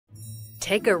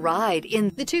Take a ride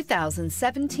in the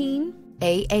 2017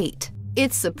 A8.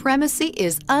 Its supremacy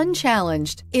is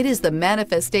unchallenged. It is the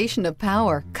manifestation of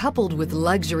power coupled with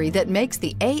luxury that makes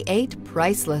the A8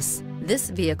 priceless. This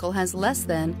vehicle has less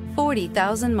than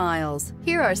 40,000 miles.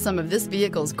 Here are some of this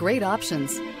vehicle's great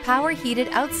options: power heated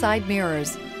outside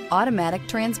mirrors, automatic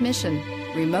transmission,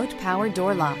 remote power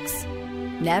door locks,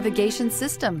 navigation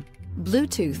system,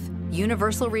 Bluetooth,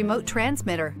 universal remote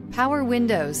transmitter, power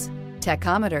windows,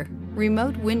 tachometer,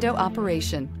 remote window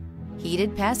operation,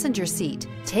 heated passenger seat.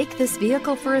 Take this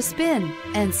vehicle for a spin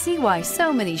and see why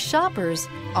so many shoppers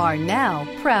are now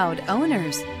proud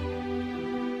owners.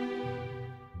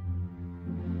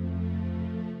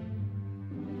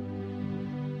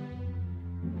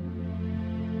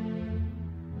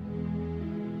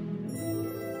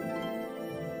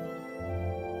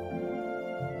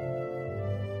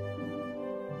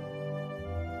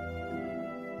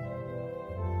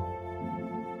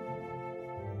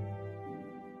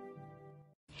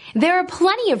 There are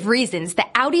plenty of reasons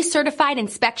that Audi certified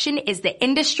inspection is the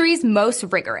industry's most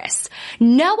rigorous.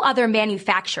 No other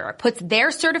manufacturer puts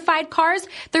their certified cars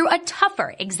through a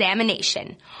tougher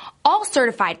examination. All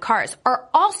certified cars are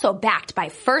also backed by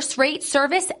first-rate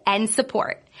service and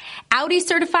support. Audi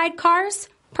certified cars,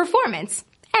 performance,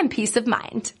 and peace of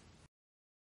mind.